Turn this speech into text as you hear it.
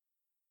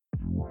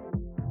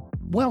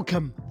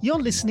Welcome. You're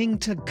listening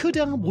to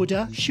Coulda,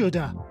 Woulda,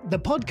 Shoulda, the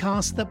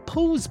podcast that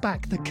pulls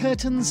back the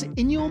curtains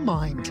in your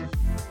mind.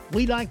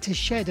 We like to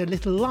shed a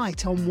little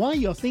light on why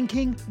you're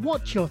thinking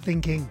what you're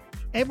thinking.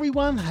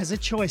 Everyone has a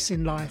choice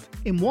in life,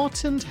 in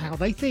what and how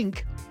they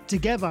think.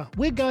 Together,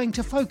 we're going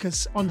to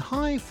focus on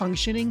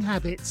high-functioning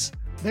habits.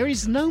 There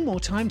is no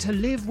more time to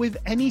live with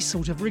any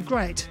sort of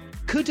regret.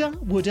 Coulda,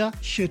 Woulda,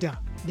 Shoulda,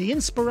 the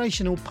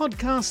inspirational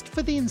podcast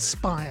for the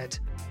inspired.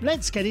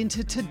 Let's get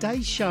into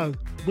today's show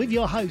with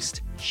your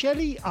host,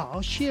 Shelley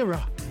R.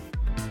 Shearer.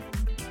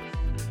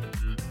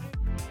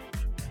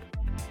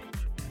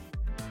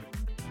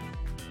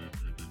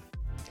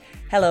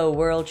 Hello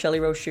world, Shelley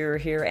Rose Shearer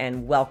here,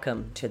 and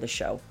welcome to the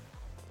show.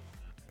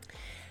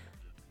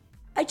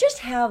 I just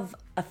have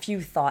a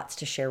few thoughts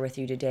to share with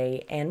you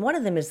today, and one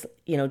of them is,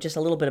 just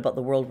a little bit about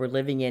the world we're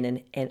living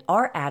in and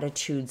our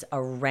attitudes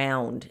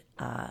around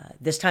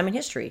this time in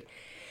history.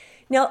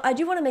 Now, I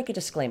do want to make a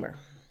disclaimer.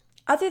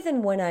 Other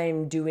than when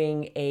I'm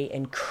doing a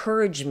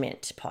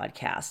encouragement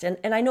podcast,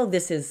 and I know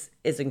this is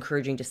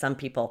encouraging to some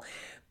people,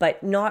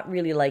 but not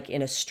really like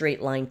in a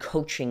straight line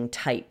coaching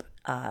type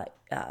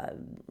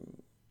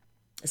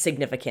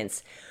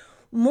significance,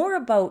 more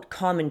about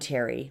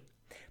commentary,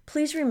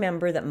 please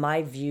remember that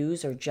my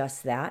views are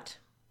just that.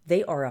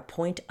 They are a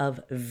point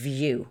of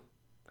view.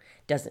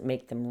 Doesn't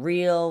make them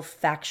real,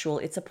 factual.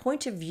 It's a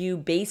point of view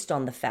based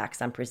on the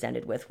facts I'm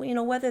presented with.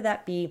 Whether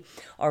that be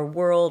our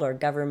world, our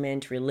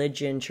government,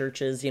 religion,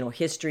 churches,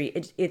 history,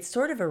 it's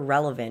sort of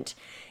irrelevant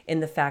in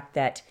the fact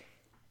that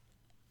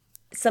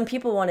some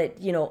people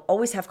want to,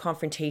 always have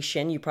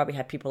confrontation. You probably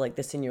have people like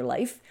this in your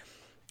life.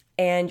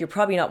 And you're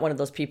probably not one of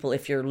those people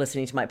if you're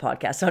listening to my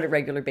podcast on a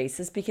regular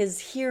basis, because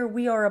here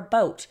we are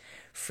about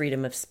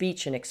freedom of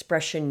speech and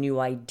expression,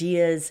 new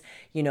ideas,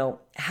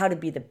 how to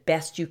be the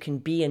best you can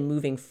be and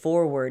moving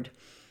forward.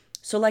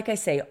 So like I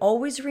say,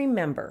 always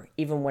remember,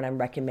 even when I'm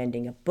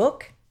recommending a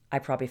book, I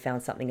probably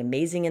found something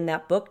amazing in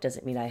that book.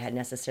 Doesn't mean I had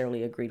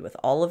necessarily agreed with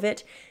all of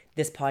it.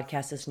 This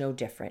podcast is no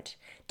different.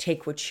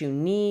 Take what you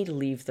need,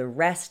 leave the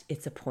rest.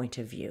 It's a point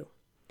of view.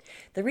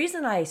 The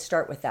reason I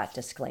start with that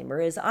disclaimer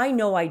is I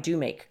know I do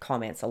make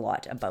comments a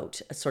lot about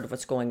sort of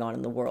what's going on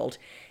in the world,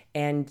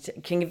 and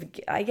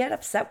I get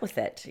upset with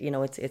it.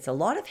 It's a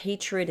lot of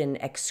hatred and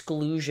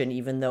exclusion,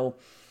 even though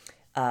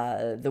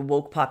the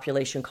woke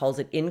population calls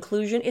it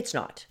inclusion. It's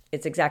not.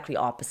 It's exactly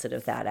opposite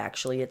of that,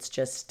 actually. It's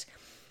just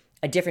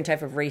a different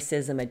type of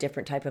racism, a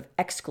different type of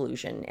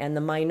exclusion, and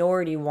the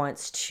minority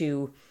wants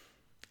to,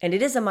 and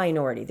it is a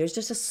minority. There's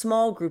just a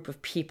small group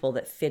of people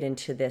that fit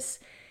into this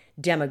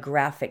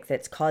demographic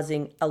that's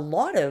causing a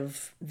lot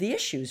of the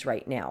issues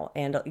right now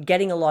and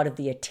getting a lot of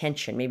the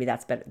attention. Maybe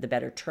that's the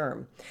better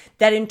term.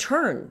 That in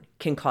turn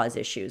can cause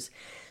issues.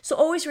 So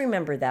always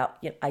remember that.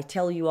 I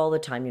tell you all the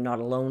time, you're not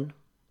alone.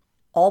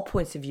 All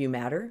points of view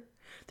matter.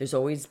 There's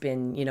always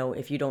been,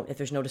 if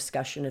there's no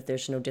discussion, if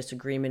there's no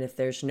disagreement, if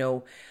there's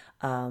no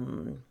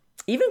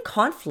even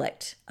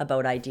conflict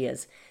about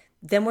ideas,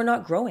 then we're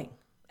not growing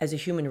as a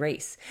human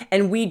race.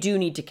 And we do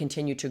need to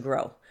continue to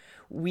grow.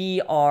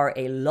 We are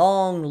a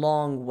long,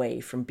 long way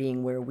from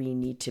being where we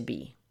need to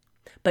be.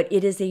 But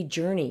it is a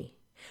journey,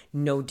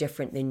 no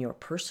different than your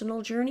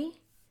personal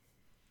journey.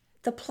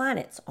 The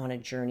planet's on a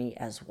journey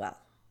as well.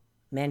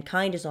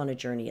 Mankind is on a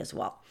journey as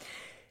well.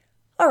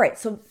 All right,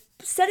 so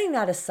setting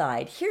that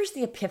aside, here's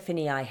the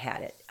epiphany I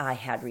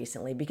had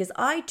recently, because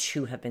I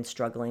too have been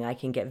struggling. I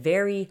can get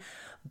very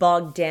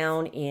bogged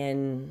down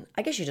in,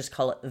 I guess you just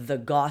call it the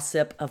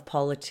gossip of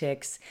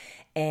politics.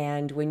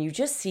 And when you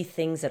just see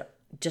things that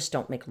just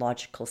don't make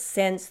logical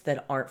sense,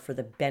 that aren't for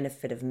the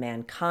benefit of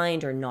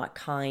mankind or not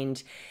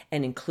kind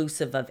and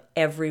inclusive of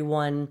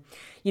everyone.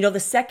 The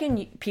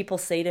second people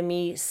say to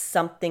me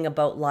something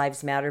about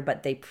lives matter,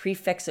 but they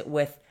prefix it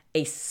with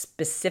a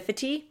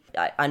specificity,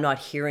 I'm not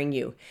hearing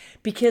you,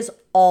 because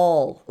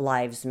all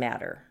lives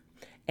matter.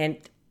 And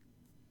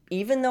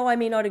even though I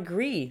may not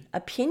agree,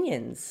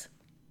 opinions,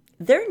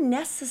 they're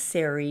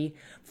necessary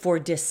for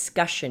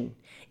discussion.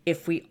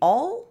 If we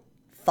all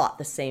thought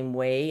the same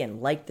way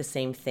and liked the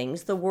same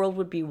things, the world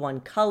would be one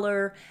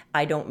color.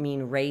 I don't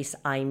mean race.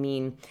 I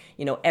mean,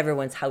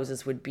 everyone's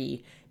houses would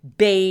be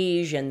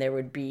beige and there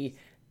would be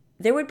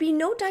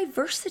no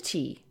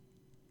diversity.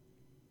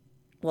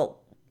 Well,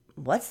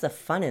 what's the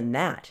fun in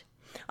that?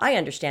 I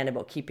understand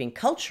about keeping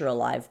culture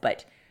alive,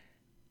 but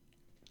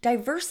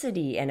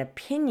diversity and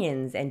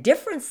opinions and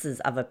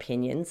differences of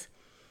opinions,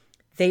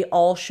 they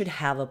all should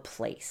have a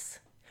place.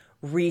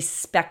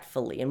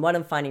 Respectfully. And what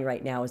I'm finding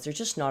right now is there's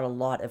just not a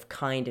lot of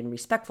kind and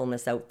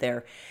respectfulness out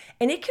there,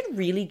 and it can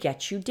really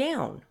get you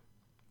down.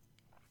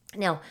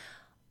 Now,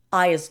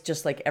 I, as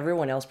just like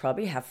everyone else,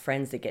 probably have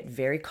friends that get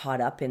very caught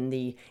up in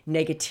the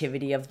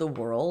negativity of the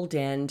world,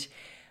 and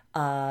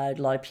a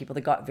lot of people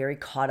that got very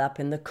caught up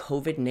in the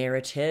COVID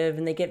narrative,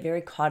 and they get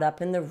very caught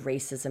up in the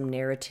racism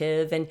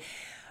narrative and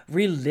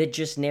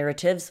religious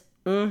narratives.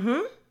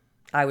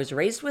 I was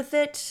raised with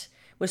it,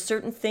 with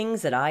certain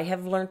things that I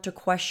have learned to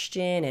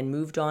question and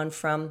moved on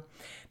from.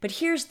 But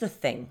here's the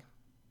thing.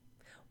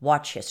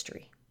 Watch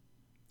history.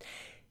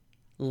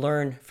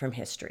 Learn from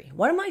history.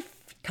 One of my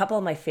A couple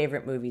of my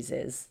favorite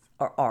movies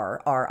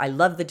are I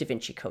love the Da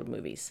Vinci Code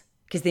movies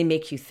because they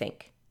make you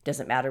think.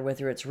 Doesn't matter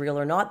whether it's real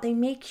or not, they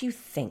make you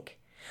think.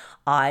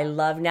 I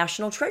love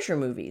National Treasure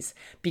movies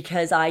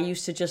because I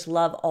used to just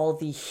love all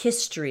the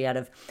history out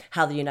of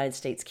how the United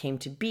States came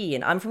to be.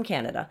 And I'm from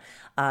Canada,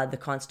 the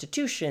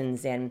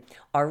constitutions and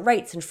our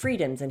rights and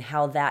freedoms and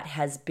how that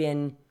has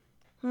been,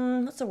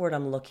 what's the word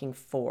I'm looking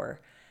for?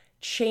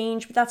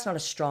 Change, but that's not a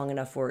strong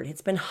enough word.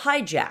 It's been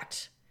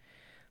hijacked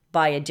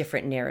by a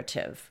different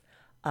narrative.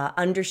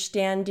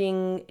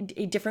 Understanding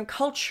different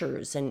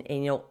cultures. And,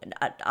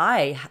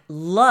 I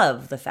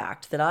love the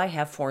fact that I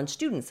have foreign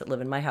students that live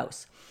in my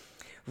house.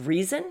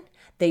 Reason?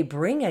 They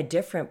bring a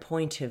different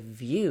point of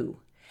view.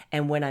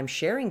 And when I'm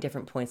sharing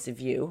different points of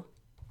view,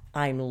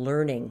 I'm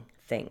learning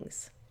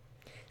things.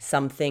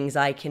 Some things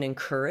I can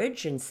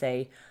encourage and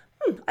say,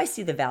 I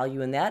see the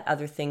value in that.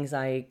 Other things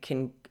I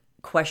can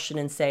question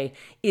and say,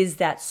 is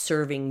that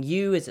serving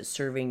you? Is it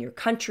serving your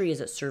country?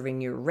 Is it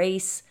serving your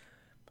race?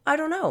 I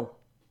don't know.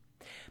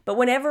 But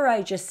whenever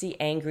I just see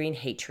anger and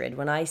hatred,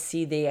 when I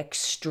see the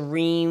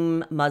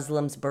extreme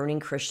Muslims burning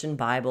Christian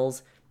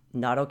Bibles,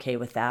 not okay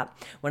with that.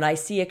 When I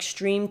see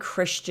extreme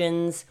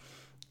Christians,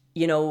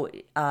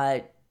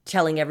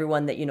 telling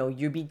everyone that,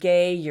 you be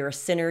gay, you're a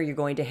sinner, you're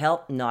going to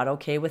hell, not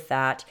okay with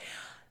that.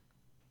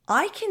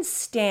 I can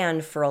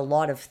stand for a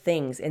lot of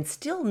things and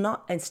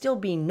still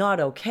be not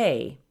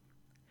okay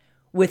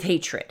with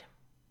hatred.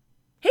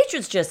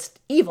 Hatred's just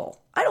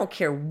evil. I don't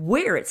care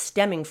where it's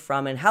stemming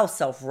from and how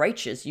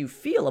self-righteous you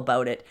feel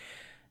about it.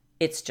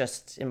 It's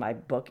just, in my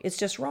book, it's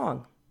just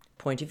wrong.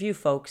 Point of view,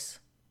 folks.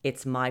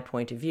 It's my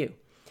point of view.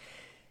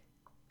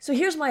 So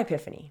here's my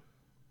epiphany.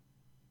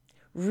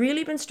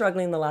 Really been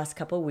struggling the last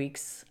couple of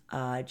weeks.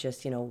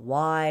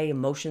 Why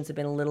emotions have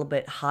been a little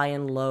bit high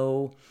and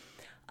low.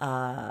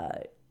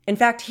 In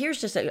fact,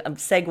 here's just I'm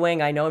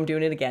segueing. I know I'm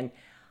doing it again.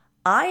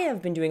 I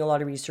have been doing a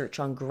lot of research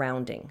on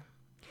grounding.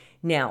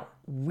 Now,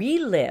 we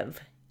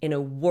live in a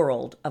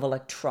world of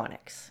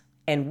electronics,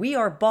 and we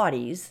are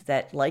bodies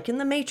that, like in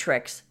the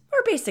Matrix,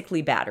 are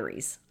basically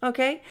batteries,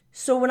 okay?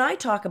 So when I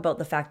talk about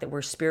the fact that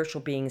we're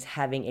spiritual beings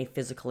having a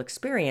physical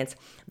experience,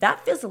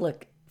 that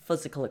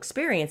physical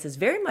experience is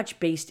very much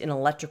based in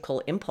electrical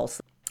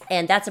impulse.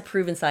 And that's a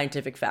proven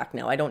scientific fact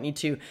now. I don't need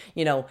to,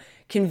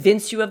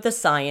 convince you of the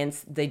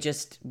science. They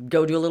just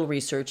go do a little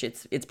research.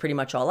 It's pretty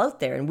much all out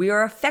there. And we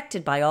are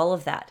affected by all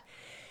of that.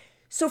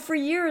 So for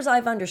years,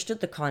 I've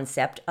understood the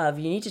concept of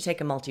you need to take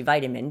a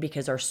multivitamin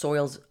because our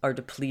soils are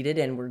depleted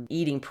and we're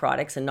eating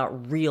products and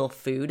not real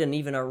food. And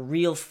even our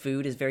real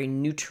food is very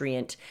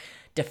nutrient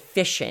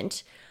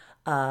deficient.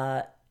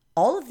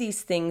 All of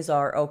these things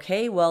are,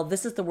 okay, well,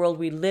 this is the world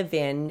we live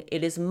in.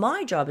 It is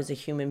my job as a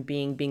human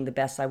being the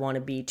best I want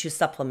to be, to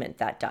supplement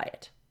that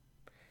diet.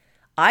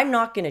 I'm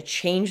not going to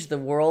change the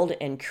world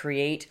and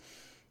create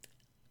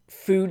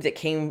food that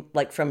came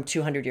from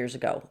 200 years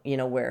ago,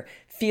 where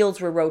fields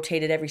were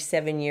rotated every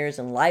 7 years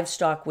and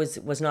livestock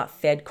was not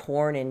fed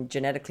corn and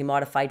genetically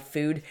modified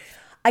food.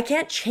 I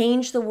can't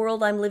change the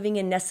world I'm living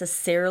in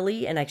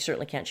necessarily, and I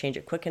certainly can't change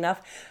it quick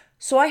enough.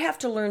 So I have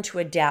to learn to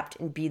adapt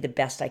and be the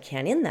best I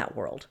can in that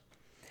world.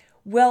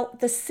 Well,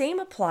 the same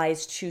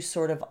applies to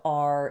sort of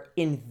our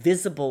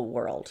invisible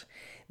world.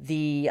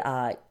 The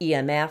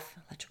EMF,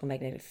 electrical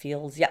magnetic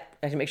fields. Yep,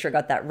 I have to make sure I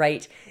got that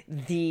right.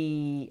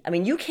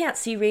 You can't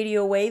see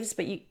radio waves,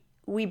 but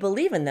we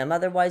believe in them.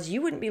 Otherwise,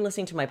 you wouldn't be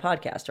listening to my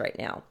podcast right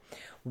now.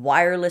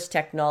 Wireless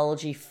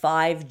technology,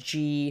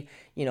 5G,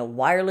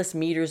 wireless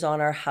meters on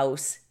our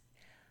house.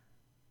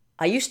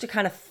 I used to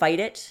kind of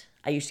fight it.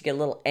 I used to get a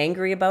little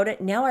angry about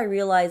it. Now I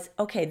realize,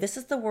 okay, this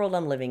is the world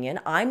I'm living in.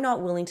 I'm not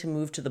willing to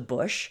move to the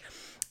bush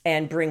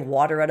and bring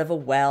water out of a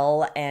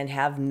well and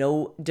have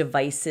no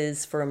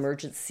devices for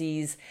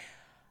emergencies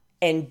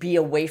and be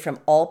away from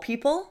all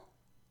people.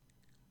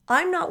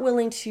 I'm not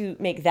willing to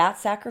make that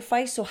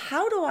sacrifice. So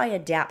how do I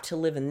adapt to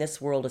live in this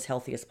world as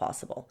healthy as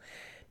possible?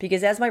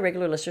 Because as my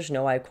regular listeners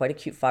know, I have quite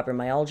acute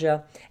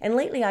fibromyalgia. And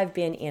lately I've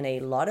been in a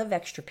lot of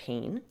extra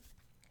pain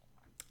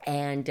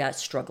and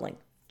struggling,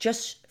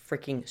 just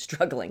freaking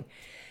struggling.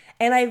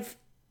 And I've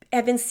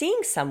been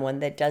seeing someone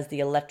that does the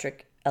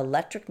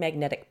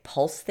electromagnetic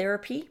pulse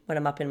therapy when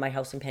I'm up in my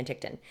house in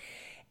Penticton.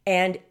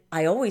 And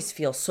I always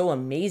feel so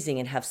amazing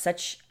and have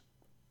such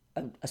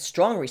a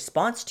strong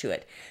response to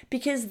it,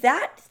 because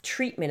that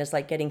treatment is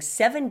like getting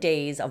 7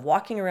 days of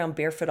walking around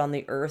barefoot on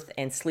the earth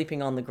and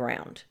sleeping on the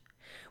ground.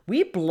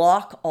 We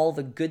block all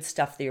the good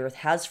stuff the earth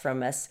has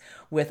from us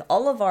with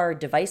all of our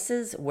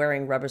devices,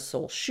 wearing rubber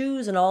sole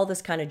shoes and all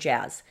this kind of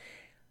jazz.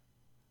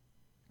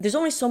 There's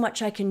only so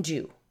much I can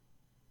do.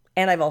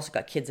 And I've also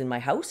got kids in my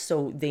house,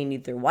 so they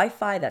need their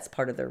Wi-Fi. That's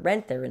part of their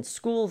rent. They're in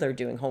school. They're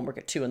doing homework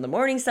at 2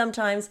 a.m.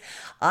 sometimes.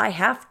 I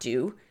have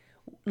to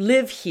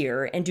live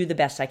here and do the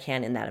best I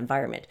can in that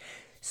environment.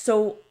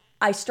 So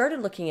I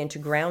started looking into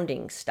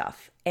grounding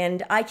stuff.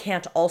 And I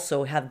can't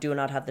also do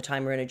not have the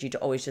time or energy to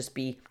always just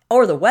be,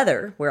 or the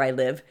weather where I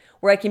live,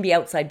 where I can be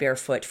outside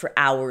barefoot for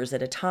hours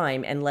at a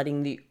time and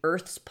letting the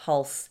earth's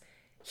pulse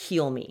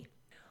heal me.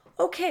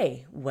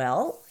 Okay,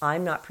 well,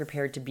 I'm not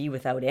prepared to be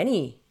without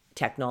any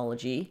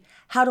technology,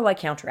 how do I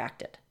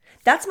counteract it?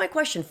 That's my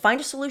question. Find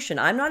a solution.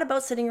 I'm not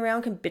about sitting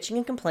around bitching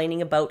and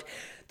complaining about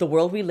the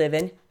world we live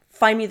in.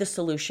 Find me the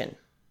solution.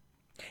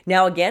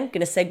 Now, again,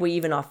 going to segue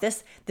even off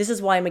this. This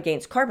is why I'm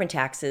against carbon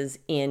taxes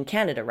in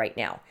Canada right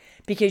now,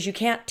 because you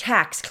can't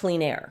tax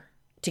clean air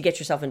to get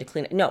yourself into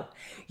clean air. No,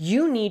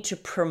 you need to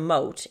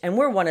promote, and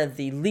we're one of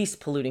the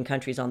least polluting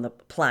countries on the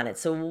planet.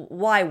 So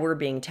why we're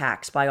being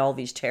taxed by all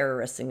these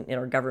terrorists in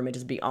our government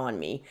is beyond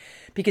me,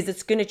 because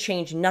it's going to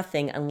change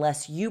nothing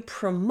unless you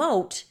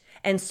promote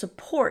and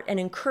support and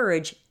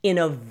encourage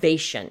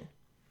innovation.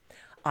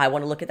 I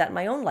want to look at that in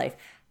my own life.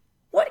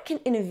 What can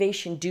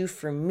innovation do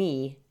for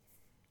me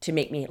to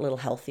make me a little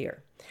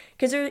healthier?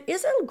 Because there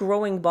is a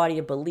growing body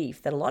of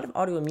belief that a lot of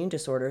autoimmune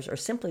disorders are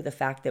simply the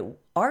fact that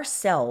our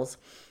cells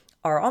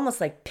are almost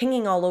like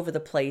pinging all over the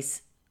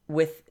place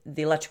with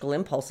the electrical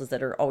impulses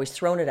that are always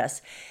thrown at us,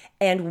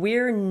 and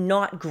we're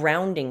not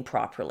grounding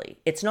properly.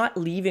 It's not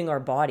leaving our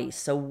bodies,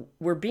 so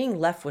we're being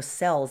left with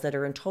cells that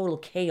are in total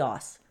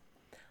chaos.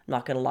 I'm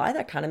not going to lie,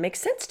 that kind of makes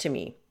sense to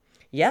me.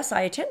 Yes,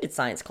 I attended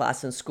science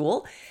class in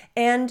school,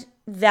 and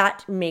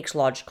that makes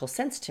logical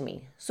sense to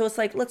me. So it's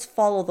like, let's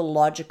follow the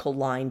logical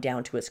line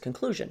down to its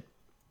conclusion.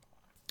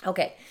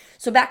 Okay,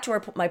 so back to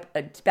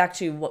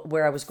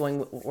where I was going,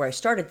 where I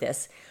started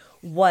this,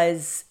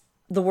 was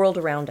the world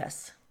around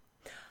us.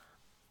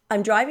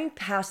 I'm driving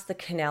past the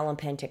canal in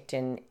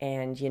Penticton,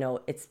 and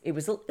it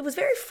was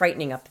very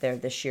frightening up there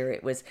this year.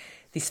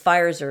 These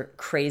fires are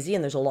crazy,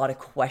 and there's a lot of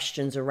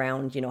questions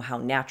around, how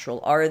natural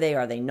are they?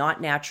 Are they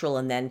not natural?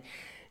 And then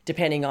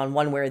depending on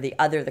one way or the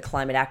other, the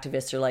climate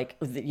activists are like,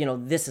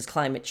 this is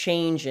climate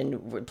change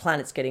and the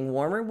planet's getting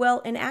warmer.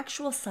 Well, in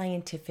actual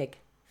scientific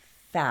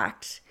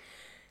fact,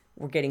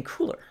 we're getting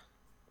cooler.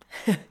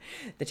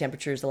 The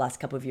temperatures the last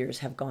couple of years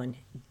have gone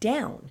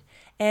down.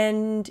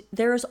 And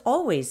there's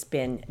always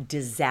been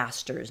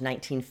disasters.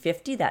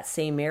 1950, that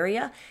same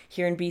area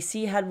here in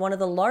BC had one of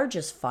the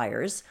largest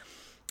fires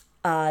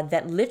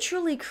that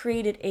literally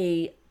created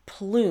a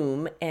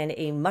plume and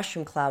a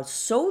mushroom cloud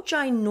so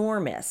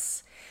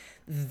ginormous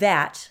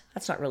that's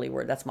not really a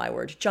word, that's my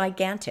word,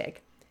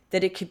 gigantic,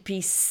 that it could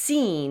be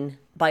seen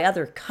by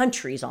other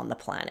countries on the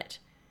planet.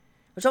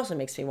 Which also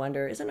makes me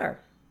wonder,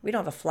 we don't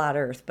have a flat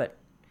earth, but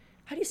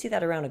how do you see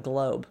that around a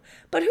globe?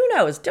 But who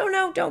knows? Don't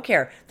know, don't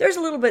care. There's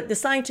a little bit, the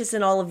scientists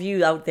and all of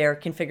you out there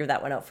can figure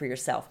that one out for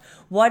yourself.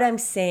 What I'm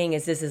saying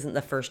is this isn't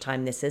the first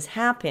time this has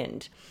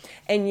happened.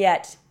 And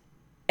yet,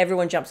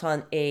 everyone jumps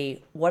on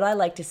what I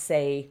like to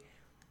say,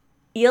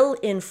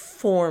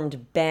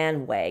 ill-informed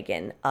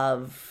bandwagon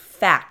of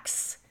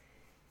facts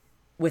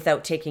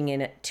without taking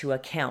into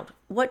account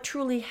what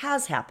truly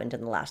has happened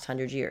in the last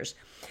 100 years.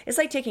 It's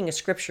like taking a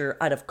scripture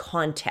out of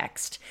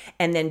context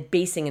and then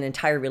basing an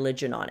entire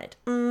religion on it.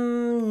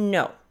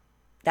 No,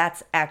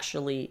 that's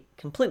actually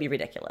completely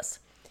ridiculous.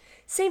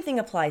 Same thing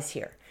applies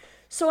here.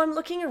 So I'm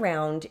looking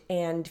around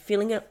and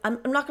I'm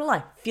not gonna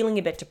lie, feeling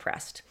a bit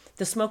depressed.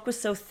 The smoke was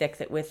so thick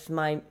that with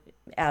my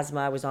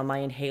asthma, I was on my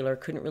inhaler,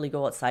 couldn't really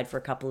go outside for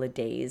a couple of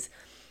days.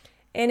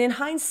 And in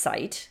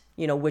hindsight,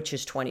 which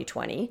is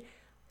 2020,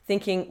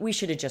 thinking we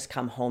should have just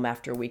come home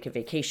after a week of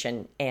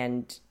vacation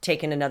and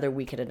taken another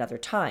week at another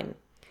time.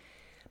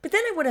 But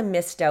then I would have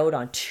missed out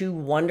on 2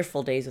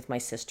 wonderful days with my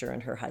sister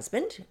and her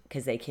husband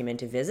because they came in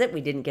to visit.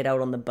 We didn't get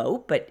out on the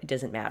boat, but it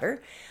doesn't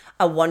matter.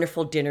 A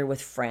wonderful dinner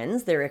with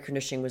friends. Their air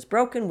conditioning was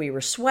broken. We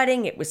were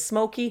sweating. It was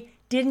smoky.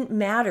 Didn't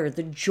matter.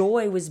 The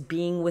joy was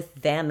being with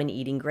them and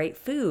eating great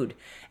food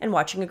and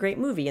watching a great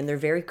movie in their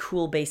very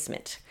cool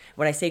basement.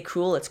 When I say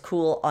cool, it's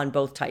cool on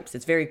both types.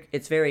 It's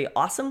very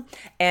awesome,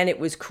 and it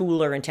was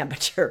cooler in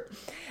temperature.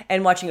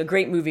 And watching a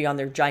great movie on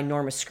their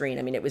ginormous screen.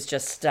 I mean, it was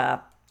just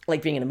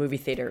like being in a movie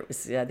theater. It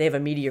was they have a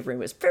media room.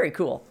 It was very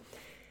cool.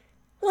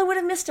 Well, I would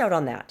have missed out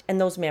on that and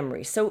those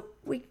memories. So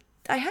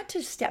I had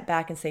to step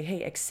back and say,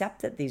 hey,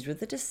 accept that these were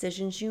the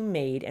decisions you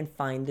made and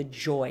find the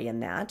joy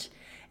in that.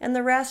 And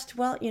the rest,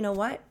 well, you know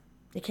what?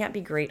 It can't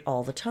be great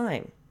all the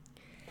time.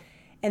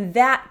 And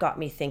that got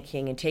me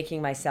thinking and taking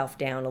myself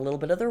down a little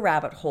bit of the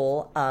rabbit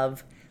hole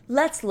of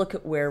let's look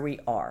at where we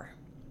are.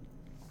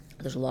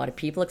 There's a lot of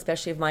people,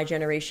 especially of my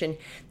generation,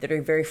 that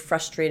are very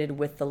frustrated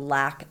with the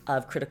lack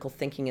of critical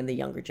thinking in the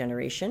younger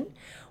generation.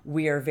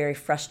 We are very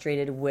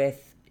frustrated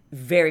with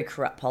very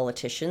corrupt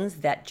politicians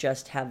that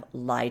just have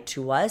lied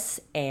to us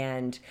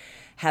and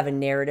have a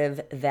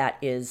narrative that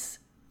is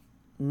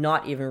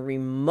not even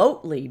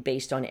remotely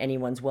based on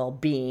anyone's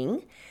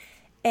well-being,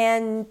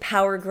 and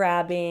power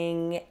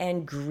grabbing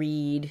and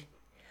greed.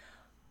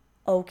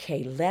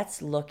 Okay,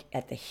 let's look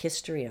at the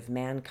history of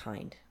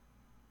mankind.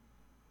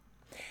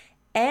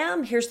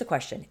 Here's the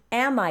question.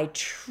 Am I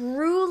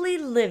truly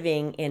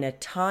living in a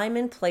time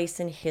and place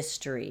in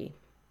history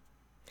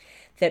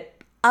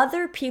that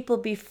other people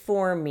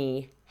before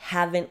me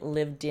haven't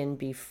lived in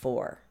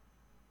before?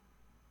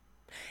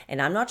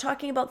 And I'm not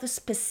talking about the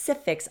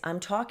specifics. I'm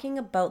talking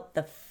about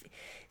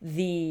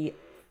the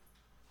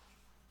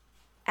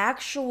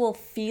actual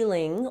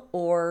feeling,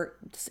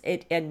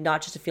 and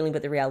not just a feeling,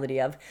 but the reality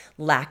of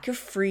lack of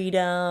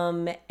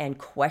freedom and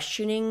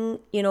questioning,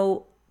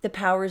 the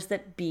powers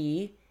that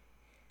be?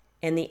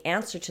 And the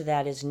answer to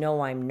that is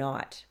no, I'm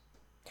not.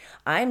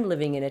 I'm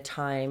living in a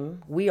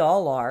time, we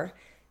all are,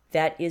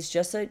 that is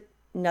just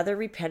another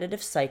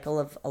repetitive cycle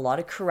of a lot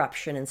of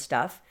corruption and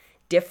stuff.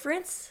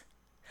 Difference?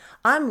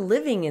 I'm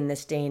living in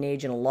this day and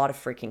age in a lot of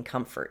freaking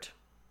comfort.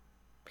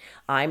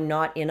 I'm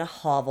not in a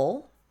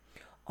hovel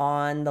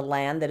on the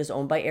land that is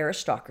owned by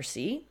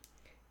aristocracy,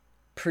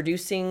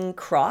 producing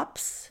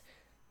crops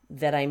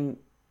that I'm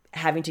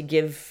having to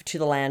give to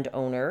the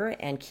landowner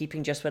and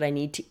keeping just what I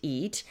need to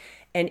eat.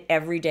 And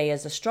every day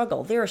is a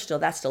struggle.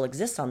 That still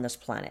exists on this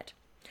planet.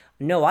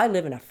 No, I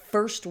live in a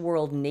first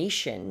world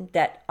nation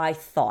that I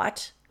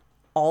thought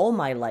all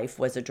my life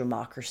was a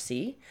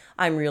democracy.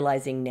 I'm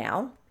realizing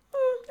now,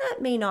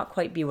 that may not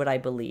quite be what I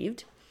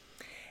believed.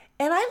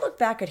 And I look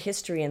back at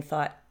history and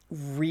thought,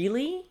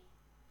 really?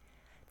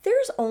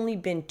 There's only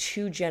been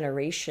 2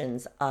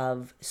 generations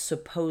of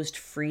supposed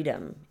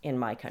freedom in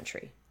my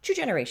country. 2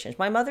 generations,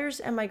 my mother's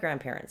and my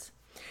grandparents.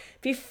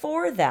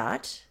 Before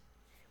that,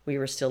 we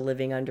were still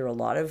living under a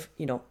lot of,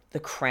 the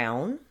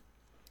crown.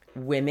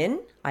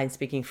 Women, I'm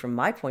speaking from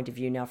my point of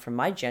view now, from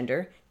my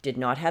gender, did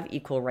not have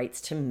equal rights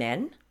to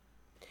men.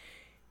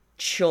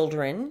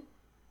 Children,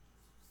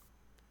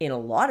 in a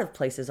lot of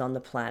places on the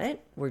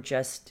planet, were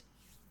just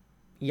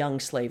young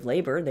slave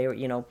labor. They were,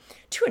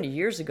 200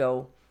 years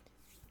ago,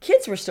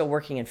 kids were still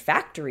working in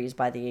factories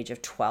by the age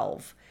of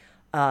 12,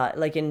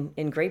 like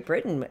in Great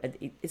Britain.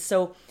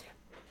 So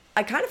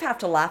I kind of have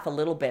to laugh a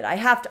little bit. I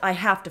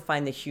have to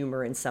find the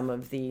humor in some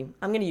of the,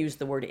 I'm going to use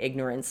the word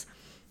ignorance,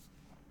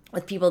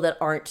 with people that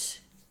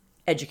aren't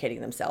educating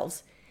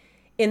themselves,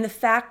 in the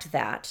fact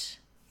that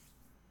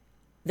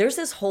there's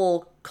this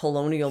whole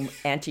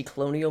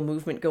anti-colonial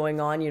movement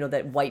going on,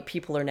 that white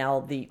people are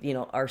now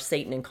are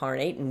Satan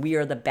incarnate and we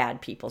are the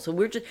bad people. So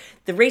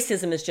the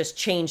racism has just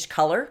changed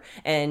color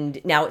and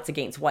now it's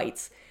against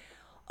whites.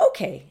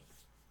 Okay.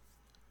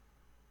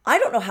 I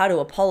don't know how to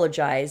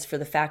apologize for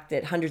the fact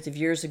that hundreds of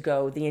years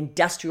ago, the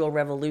Industrial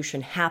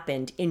Revolution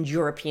happened in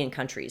European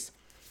countries.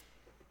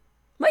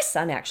 My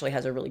son actually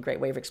has a really great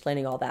way of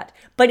explaining all that,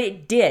 but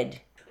it did.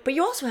 But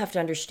you also have to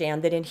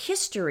understand that in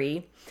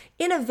history,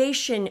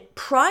 innovation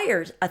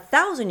prior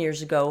 1,000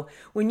 years ago,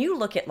 when you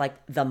look at like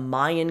the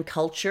Mayan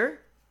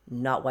culture,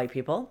 not white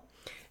people,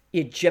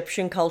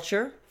 Egyptian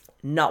culture,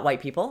 not white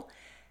people,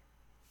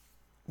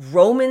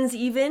 Romans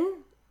even,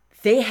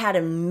 they had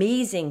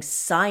amazing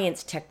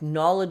science,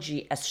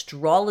 technology,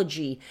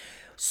 astrology,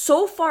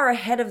 so far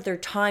ahead of their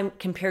time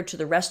compared to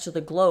the rest of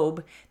the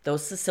globe,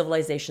 those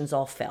civilizations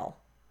all fell.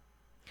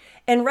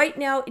 And right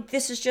now,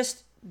 this is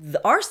just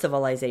our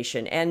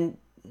civilization, and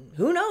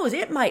who knows,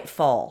 it might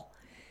fall.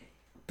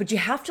 But you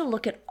have to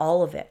look at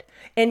all of it.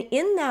 And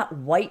in that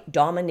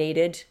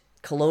white-dominated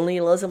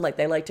colonialism, like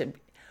they like to,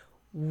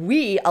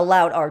 we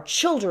allowed our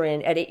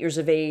children at 8 years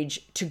of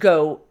age to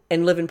go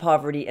and live in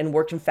poverty and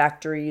work in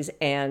factories,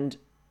 and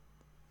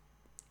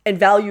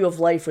value of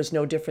life was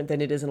no different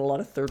than it is in a lot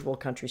of third world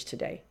countries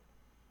today.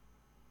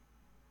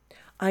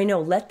 I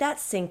know, let that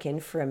sink in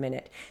for a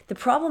minute. The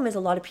problem is a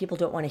lot of people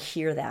don't want to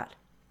hear that.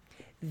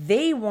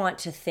 They want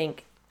to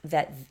think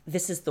that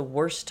this is the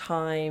worst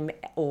time,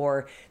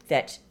 or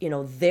that,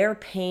 their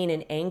pain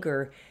and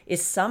anger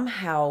is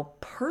somehow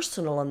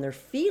personal and their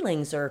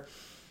feelings are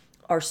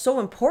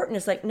so important.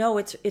 It's like, no,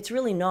 it's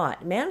really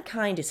not.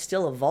 Mankind is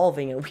still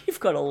evolving and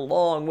we've got a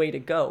long way to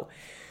go.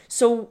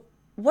 So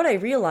what I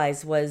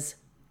realized was,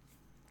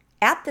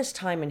 at this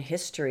time in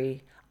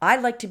history, I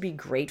like to be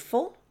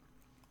grateful,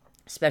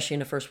 especially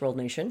in a first world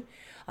nation,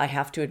 I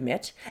have to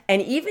admit.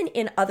 And even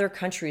in other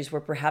countries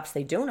where perhaps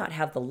they do not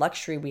have the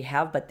luxury we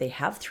have, but they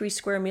have 3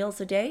 square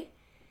meals a day,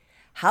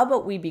 how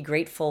about we be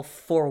grateful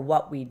for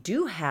what we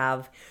do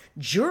have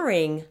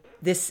during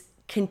this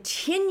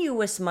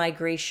continuous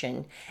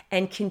migration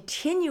and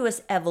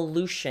continuous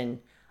evolution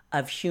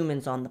of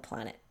humans on the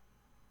planet?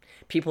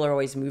 People are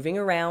always moving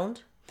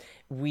around.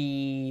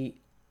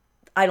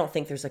 I don't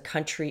think there's a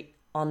country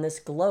on this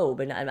globe,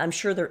 and I'm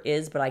sure there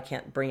is, but I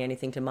can't bring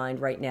anything to mind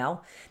right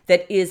now,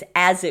 that is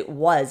as it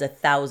was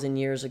 1,000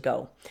 years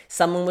ago.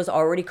 Someone was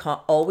already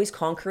always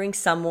conquering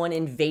someone,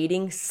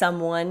 invading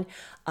someone,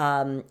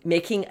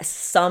 making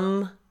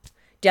some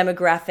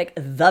demographic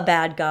the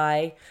bad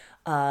guy,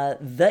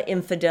 the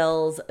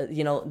infidels,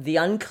 the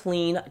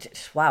unclean.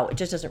 Wow, it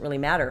just doesn't really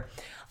matter.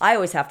 I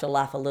always have to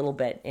laugh a little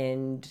bit,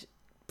 and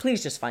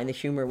please just find the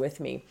humor with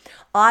me.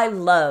 I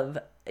love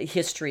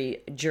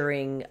history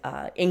during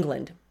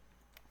England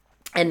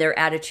and their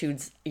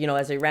attitudes,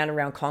 as they ran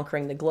around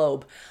conquering the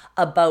globe,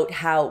 about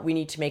how we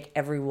need to make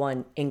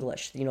everyone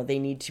English. They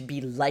need to be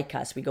like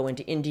us. We go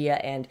into India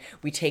and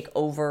we take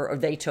over, or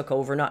they took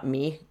over, not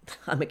me.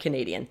 I'm a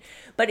Canadian,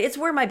 but it's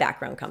where my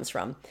background comes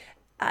from.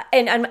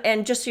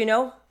 And just so you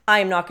know, I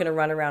am not going to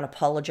run around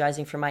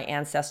apologizing for my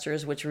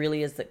ancestors, which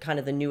really is kind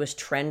of the newest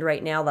trend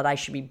right now, that I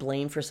should be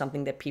blamed for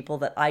something that people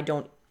that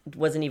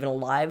wasn't even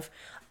alive.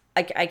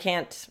 I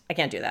can't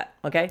do that.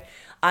 Okay.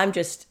 I'm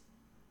just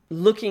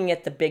looking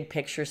at the big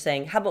picture,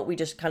 saying, how about we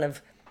just kind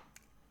of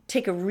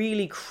take a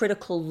really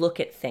critical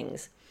look at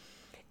things?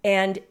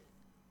 And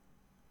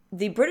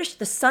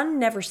the sun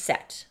never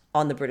set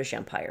on the British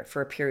Empire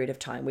for a period of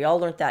time. We all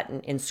learned that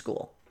in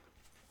school.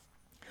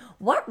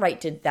 What right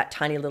did that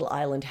tiny little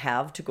island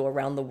have to go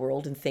around the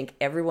world and think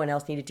everyone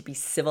else needed to be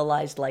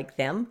civilized like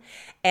them?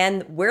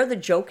 And where the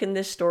joke in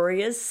this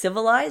story is,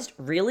 civilized,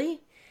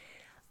 really?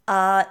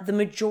 The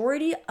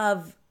majority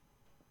of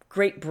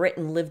Great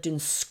Britain lived in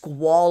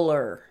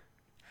squalor,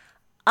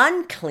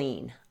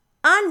 unclean,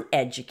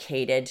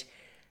 uneducated.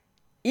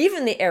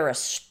 Even the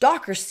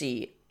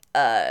aristocracy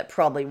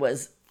probably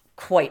was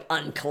quite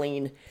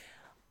unclean.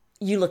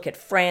 You look at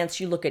France,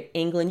 you look at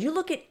England, you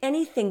look at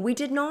anything. We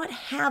did not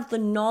have the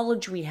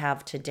knowledge we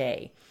have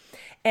today.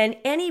 And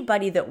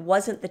anybody that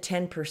wasn't the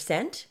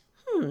 10%,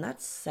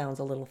 that sounds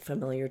a little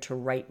familiar to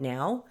right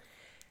now,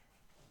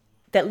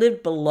 that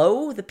lived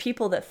below the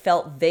people that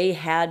felt they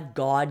had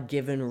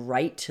God-given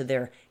right to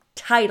their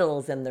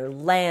titles and their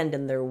land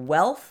and their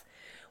wealth,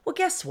 well,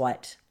 guess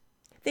what?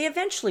 They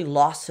eventually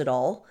lost it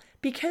all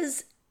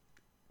because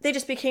they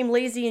just became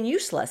lazy and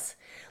useless.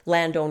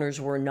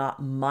 Landowners were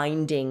not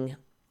minding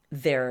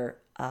their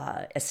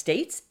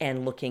estates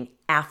and looking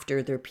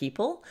after their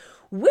people.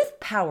 With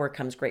power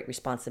comes great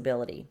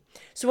responsibility.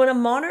 So when a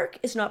monarch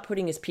is not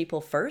putting his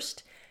people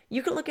first,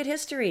 you can look at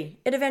history.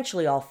 It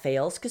eventually all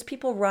fails because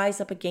people rise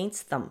up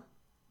against them.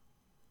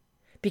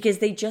 Because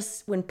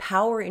when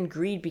power and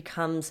greed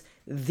becomes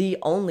the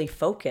only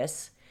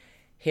focus,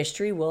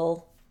 history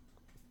will,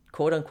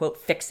 quote unquote,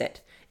 fix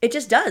it. It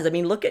just does. I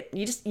mean,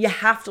 you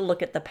have to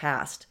look at the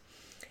past.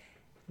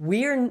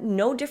 We're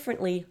no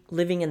differently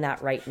living in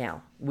that right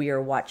now. We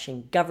are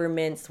watching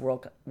governments,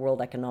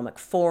 World Economic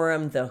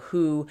Forum, the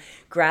WHO,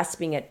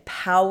 grasping at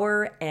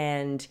power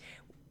and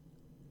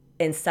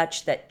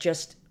such that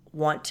just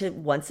want to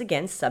once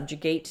again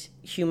subjugate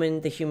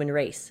the human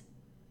race.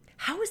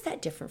 How is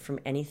that different from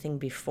anything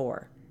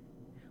before?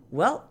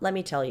 Well, let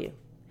me tell you.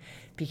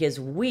 Because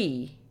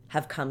we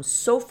have come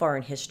so far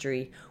in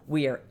history,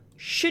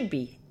 should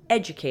be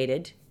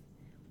educated,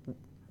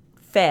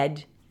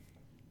 fed,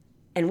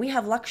 and we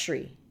have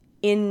luxury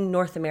in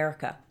North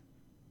America.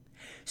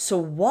 So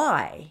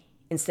why,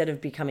 instead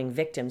of becoming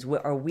victims,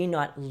 are we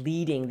not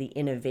leading the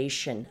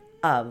innovation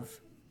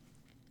of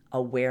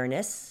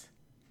awareness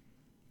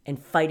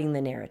and fighting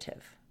the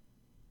narrative?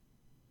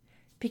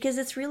 Because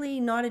it's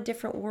really not a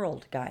different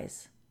world,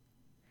 guys.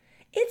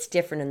 It's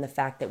different in the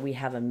fact that we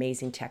have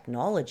amazing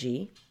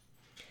technology,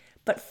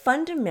 but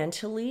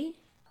fundamentally,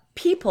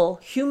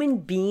 human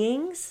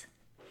beings,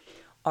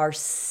 are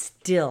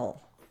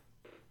still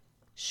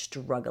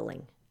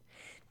struggling.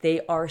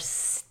 They are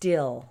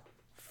still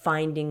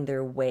finding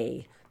their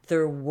way,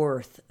 their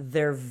worth,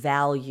 their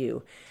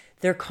value,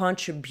 their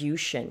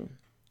contribution.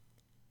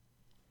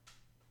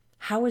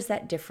 How is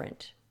that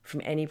different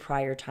from any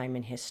prior time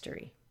in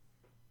history?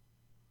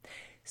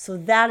 So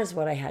that is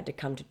what I had to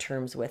come to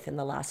terms with in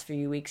the last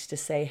few weeks to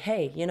say,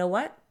 hey, you know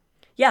what?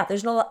 Yeah,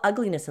 there's no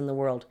ugliness in the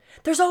world.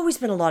 There's always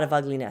been a lot of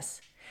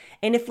ugliness.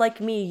 And if, like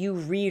me, you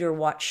read or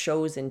watch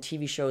shows and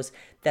TV shows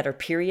that are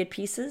period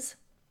pieces,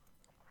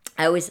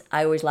 I always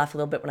laugh a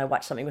little bit when I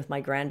watch something with my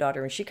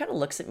granddaughter, and she kind of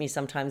looks at me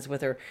sometimes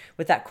with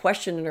that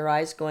question in her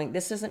eyes going,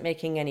 this isn't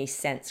making any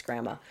sense,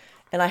 Grandma.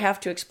 And I have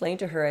to explain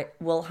to her,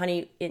 well,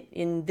 honey,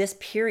 in this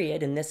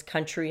period, in this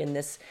country, in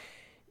this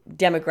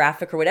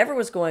demographic or whatever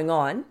was going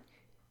on,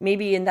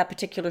 maybe in that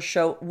particular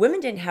show, women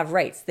didn't have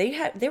rights.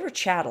 They were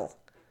chattel.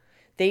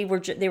 They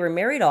were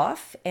married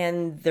off,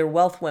 and their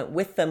wealth went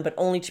with them, but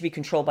only to be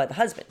controlled by the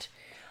husband.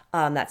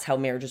 That's how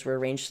marriages were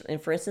arranged,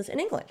 for instance, in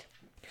England.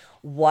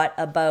 What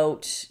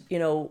about,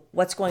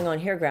 what's going on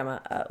here, Grandma?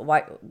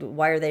 Why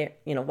are they,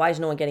 why is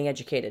no one getting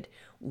educated?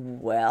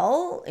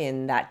 Well,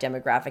 in that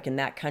demographic, in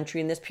that country,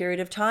 in this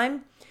period of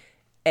time,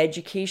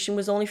 education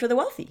was only for the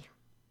wealthy.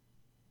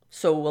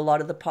 So a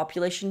lot of the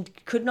population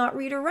could not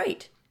read or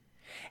write.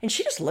 And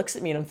she just looks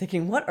at me and I'm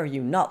thinking, what are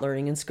you not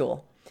learning in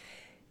school?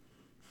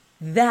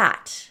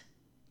 That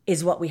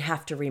is what we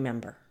have to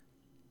remember.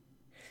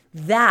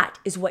 That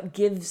is what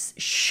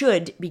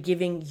should be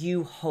giving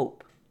you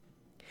hope.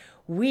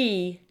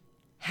 We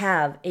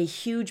have a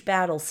huge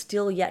battle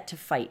still yet to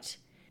fight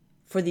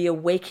for the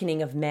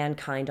awakening of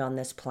mankind on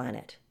this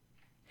planet.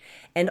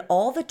 And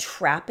all the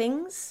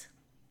trappings,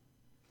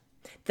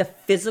 the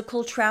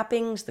physical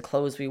trappings, the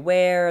clothes we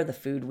wear, the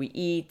food we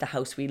eat, the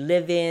house we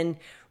live in,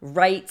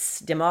 rights,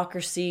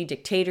 democracy,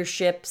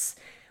 dictatorships,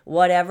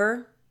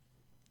 whatever,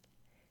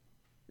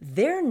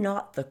 they're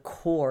not the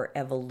core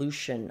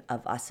evolution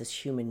of us as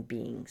human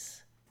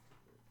beings.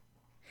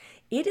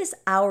 It is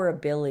our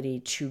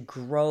ability to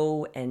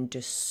grow and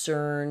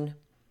discern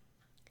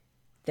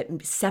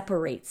that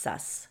separates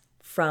us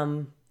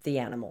from the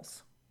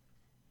animals.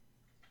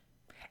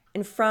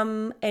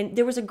 And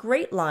there was a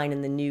great line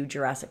in the new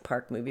Jurassic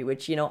Park movie,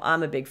 which,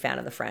 I'm a big fan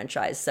of the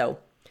franchise, so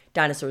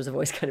dinosaurs have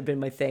always kind of been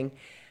my thing.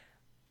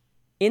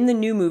 In the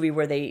new movie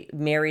where they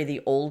marry the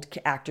old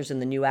actors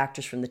and the new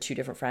actors from the two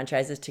different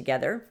franchises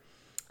together,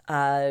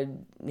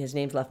 his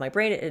name's left my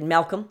brain, and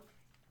Malcolm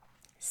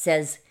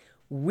says,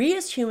 we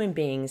as human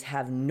beings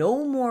have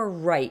no more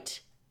right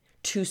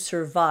to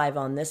survive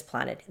on this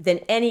planet than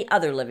any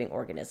other living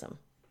organism.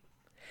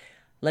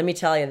 Let me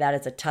tell you, that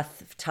is a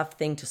tough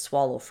thing to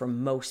swallow for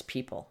most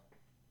people.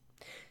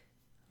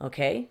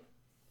 Okay?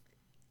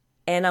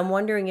 And I'm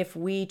wondering if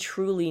we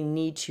truly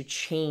need to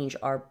change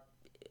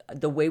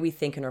the way we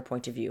think and our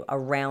point of view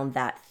around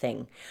that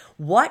thing.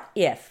 What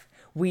if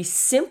we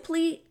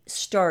simply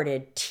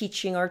started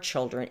teaching our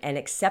children and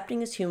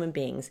accepting as human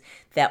beings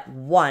that,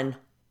 one,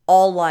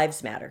 all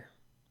lives matter.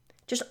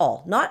 Just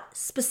all, not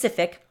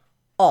specific,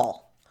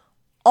 all.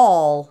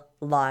 All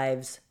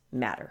lives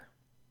matter.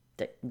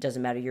 It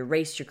doesn't matter your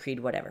race, your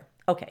creed, whatever.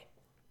 Okay.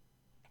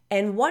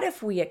 And what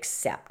if we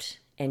accept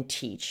and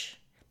teach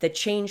that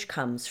change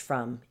comes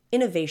from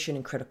innovation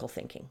and critical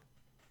thinking?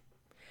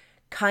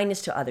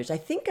 Kindness to others. I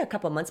think a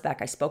couple of months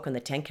back I spoke on the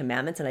 10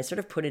 Commandments and I sort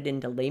of put it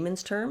into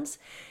layman's terms.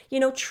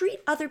 Treat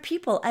other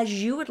people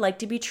as you would like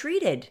to be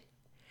treated.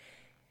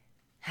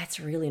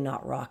 That's really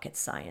not rocket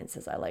science,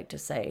 as I like to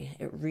say.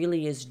 It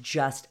really is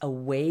just a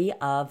way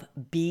of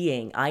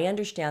being. I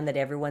understand that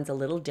everyone's a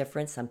little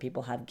different. Some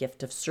people have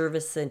gift of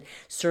service.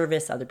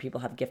 Other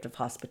people have gift of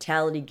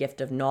hospitality,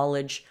 gift of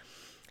knowledge.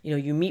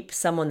 You meet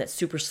someone that's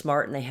super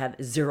smart and they have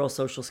zero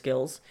social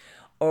skills.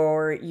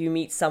 Or you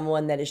meet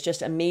someone that is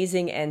just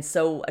amazing and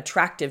so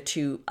attractive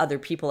to other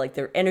people, like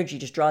their energy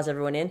just draws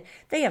everyone in.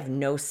 They have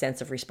no sense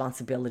of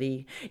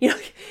responsibility.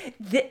 That's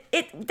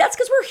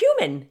because we're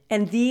human.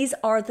 And these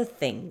are the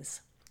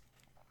things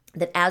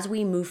that as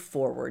we move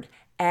forward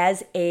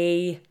as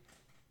a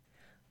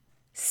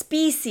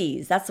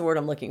species, that's the word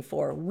I'm looking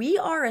for. We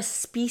are a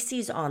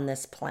species on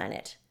this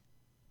planet.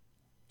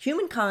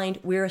 Humankind,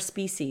 we're a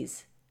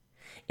species.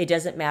 It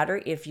doesn't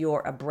matter if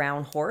you're a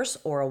brown horse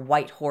or a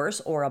white horse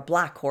or a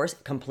black horse,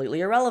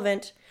 completely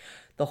irrelevant.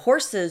 The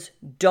horses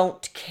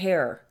don't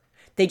care.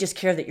 They just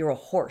care that you're a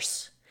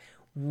horse.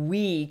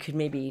 We could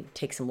maybe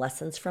take some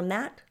lessons from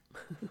that.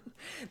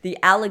 The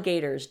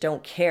alligators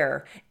don't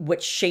care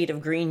which shade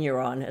of green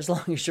you're on as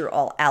long as you're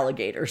all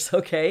alligators,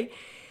 okay?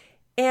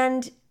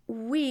 And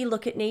we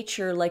look at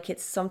nature like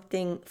it's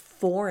something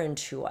foreign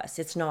to us.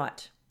 It's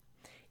not.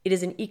 It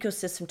is an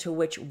ecosystem to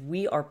which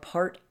we are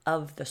part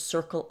of the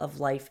circle of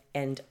life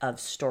and of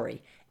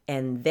story.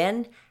 And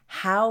then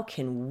how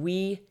can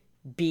we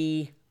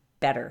be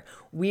better?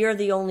 We are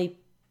the only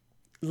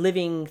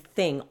living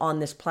thing on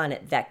this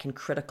planet that can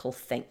critical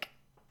think.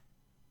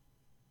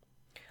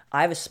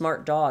 I have a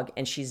smart dog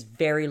and she's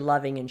very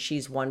loving and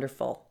she's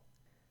wonderful.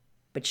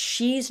 But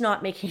she's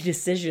not making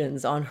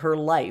decisions on her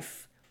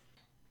life.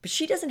 But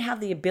she doesn't have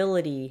the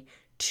ability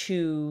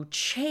to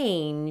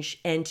change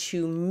and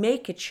to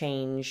make a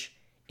change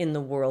in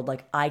the world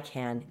like I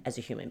can as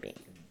a human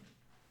being.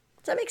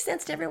 Does that make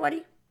sense to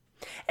everybody?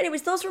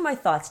 Anyways, those were my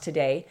thoughts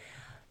today.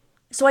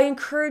 So I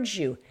encourage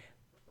you,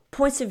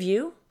 points of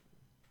view,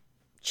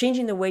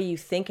 changing the way you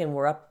think and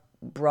were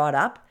brought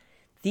up,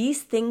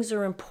 these things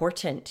are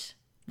important.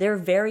 They're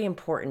very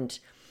important.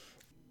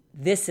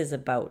 This is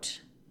about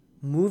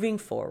moving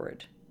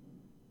forward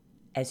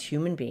as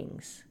human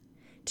beings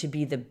to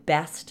be the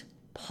best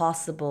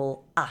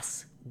possible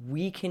us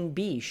we can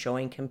be,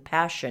 showing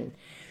compassion,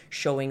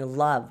 showing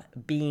love,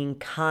 being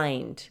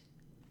kind.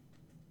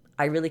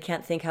 I really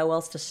can't think how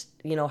else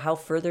to, how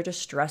further to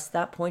stress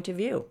that point of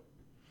view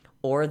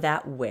or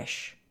that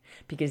wish,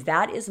 because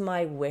that is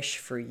my wish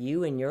for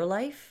you in your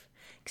life.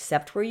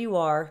 Accept where you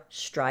are,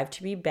 strive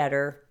to be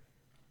better,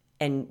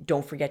 and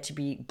don't forget to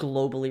be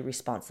globally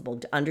responsible,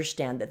 to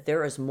understand that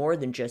there is more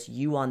than just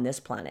you on this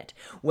planet,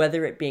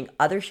 whether it being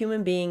other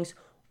human beings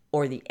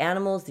or the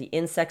animals, the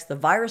insects, the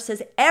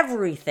viruses,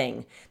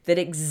 everything that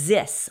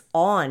exists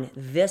on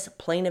this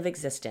plane of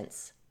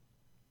existence.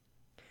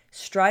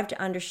 Strive to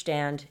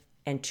understand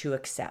and to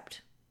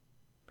accept.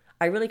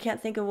 I really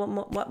can't think of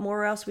what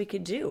more else we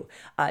could do.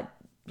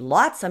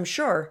 Lots, I'm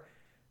sure.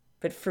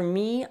 But for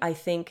me, I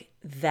think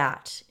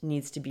that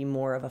needs to be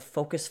more of a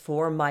focus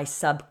for my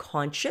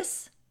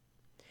subconscious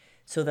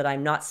so that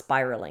I'm not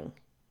spiraling.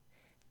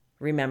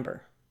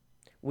 Remember,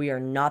 we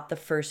are not the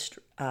first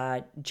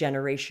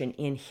generation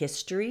in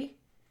history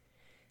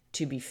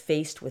to be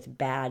faced with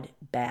bad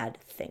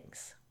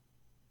things.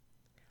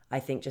 I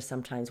think just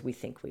sometimes we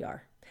think we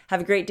are. Have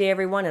a great day,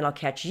 everyone, and I'll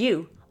catch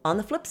you on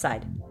the flip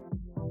side.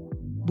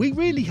 We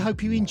really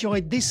hope you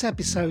enjoyed this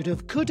episode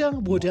of Coulda,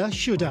 Woulda,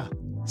 Shoulda.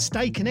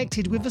 Stay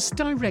connected with us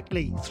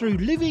directly through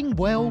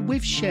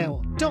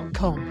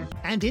livingwellwithshell.com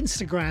and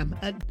Instagram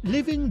at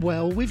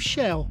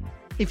livingwellwithshell.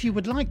 If you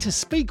would like to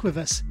speak with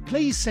us,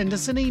 please send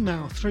us an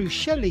email through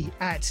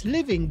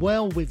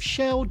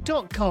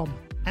shelley@livingwellwithshell.com.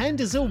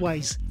 And as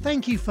always,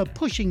 thank you for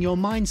pushing your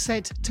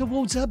mindset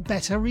towards a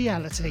better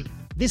reality.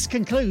 This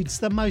concludes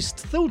the most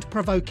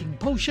thought-provoking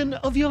portion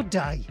of your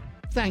day.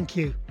 Thank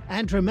you.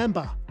 And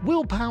remember,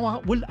 willpower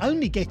will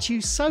only get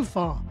you so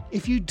far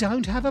if you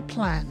don't have a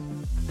plan.